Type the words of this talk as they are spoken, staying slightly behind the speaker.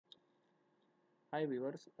Hi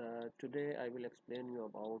viewers, today I will explain you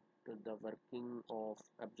about the working of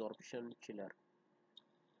absorption chiller.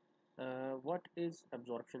 What is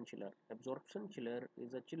absorption chiller? Absorption chiller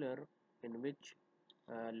is a chiller in which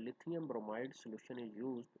lithium bromide solution is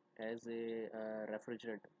used as a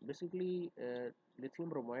refrigerant. Basically, lithium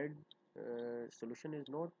bromide solution is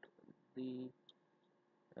not the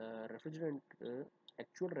refrigerant.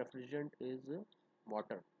 Actual refrigerant is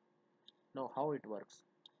water. Now, how it works?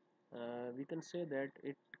 We can say that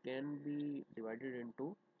it can be divided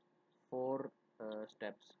into four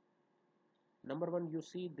steps. Number one, you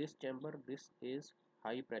see this chamber, this is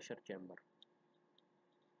high pressure chamber,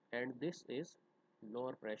 and this is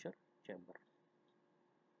lower pressure chamber.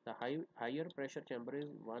 The higher pressure chamber is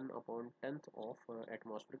 1 upon 10th of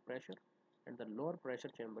atmospheric pressure, and the lower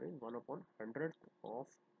pressure chamber is 1 upon 100th of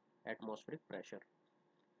atmospheric pressure.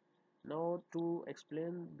 Now to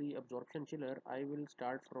explain the absorption chiller, I will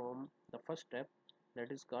start from the first step,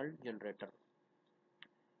 that is called generator.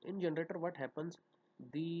 In generator, what happens?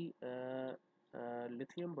 The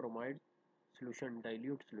lithium bromide solution,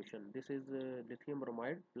 dilute solution, this is lithium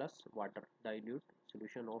bromide plus water, dilute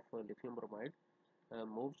solution of lithium bromide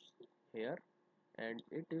moves here, and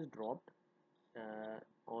it is dropped uh,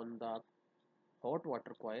 on the hot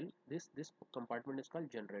water coil. This compartment is called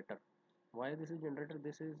generator. Why this is generator?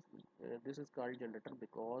 This is called generator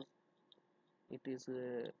because it is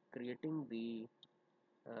creating the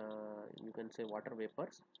you can say water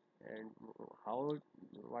vapors. And how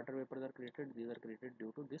water vapors are created? These are created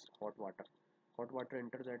due to this hot water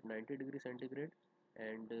enters at 90 degrees centigrade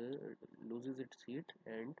and loses its heat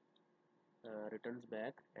and returns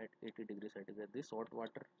back at 80 degrees centigrade. This hot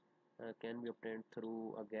water can be obtained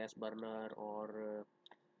through a gas burner, or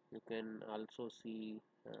you can also see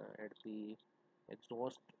at the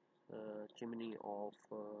exhaust chimney of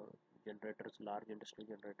generators, large industrial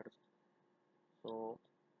generators. So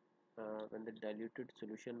when the diluted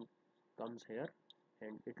solution comes here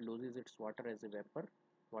and it loses its water as a vapor,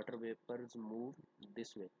 water vapors move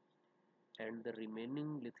this way, and the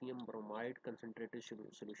remaining lithium bromide concentrated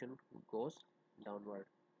solution goes downward,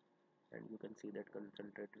 and you can see that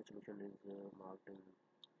concentrated solution is marked in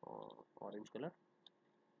orange color.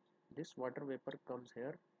 This water vapor comes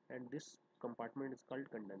here, and this compartment is called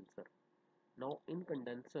condenser. Now in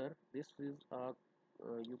condenser, this is a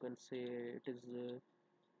you can say it is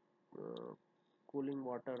uh, cooling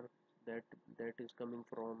water that is coming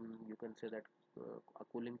from, you can say that a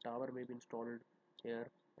cooling tower may be installed here,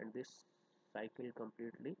 and this cycle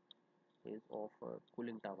completely is of a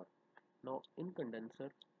cooling tower. Now in condenser,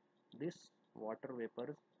 this water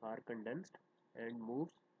vapors are condensed and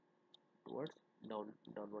moves towards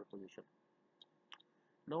downward position.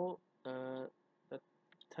 Now the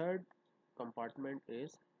third compartment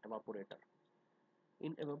is evaporator.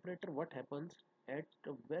 In evaporator, what happens? At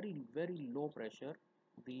a very low pressure,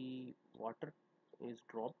 the water is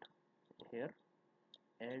dropped here,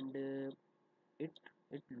 and it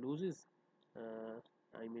loses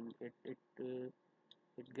I mean it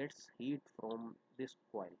gets heat from this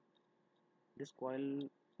coil. This coil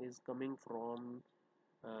is coming from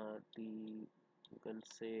the, you can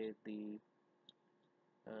say, the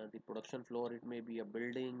production floor. It may be a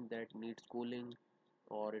building that needs cooling,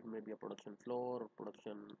 or it may be a production floor,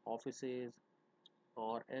 production offices,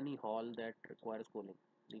 or any hall that requires cooling.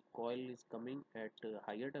 The coil is coming at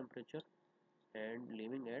higher temperature and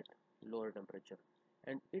leaving at lower temperature,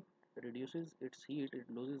 and it reduces its heat, it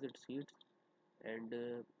loses its heat, and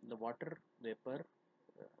the water vapor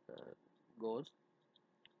goes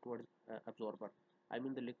towards absorber. I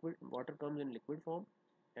mean, the liquid water comes in liquid form,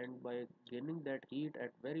 and by gaining that heat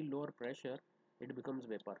at very lower pressure, it becomes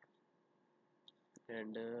vapor,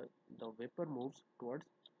 and the vapor moves towards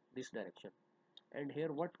this direction. And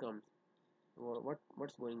here what comes?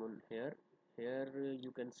 What's going on here? Here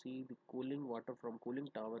you can see the cooling water from cooling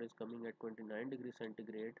tower is coming at 29 degrees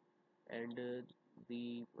centigrade, and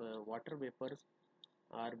the water vapors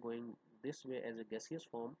are going this way as a gaseous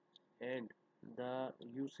form, and the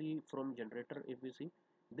you see from generator, if we see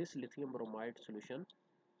this lithium bromide solution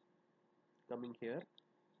coming here,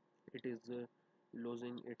 it is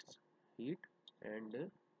losing its heat and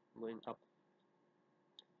going up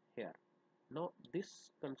here. Now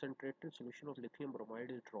this concentrated solution of lithium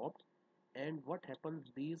bromide is dropped, and what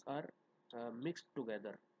happens? These are mixed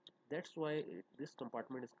together. That's why this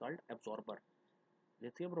compartment is called absorber.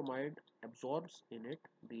 Lithium bromide absorbs in it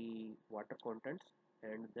the water contents,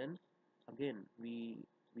 and then again we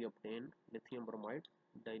obtain lithium bromide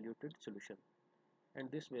diluted solution. And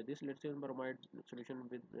this way, this lithium bromide solution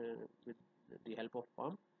with the help of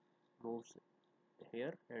pump moves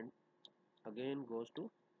here and again goes to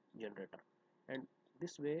generator. and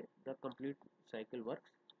this way the complete cycle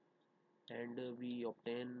works, and we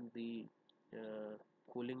obtain the uh,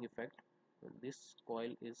 cooling effect. This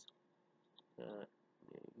coil is uh,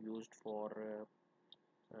 used for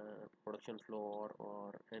production floor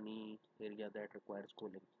or any area that requires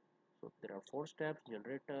cooling. So there are four steps: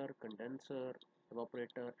 generator, condenser,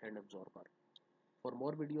 evaporator, and absorber. For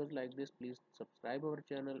more videos like this, please subscribe our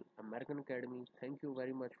channel American Academy. Thank you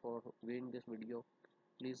very much for viewing this video.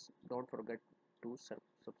 Please don't forget to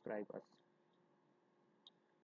subscribe us.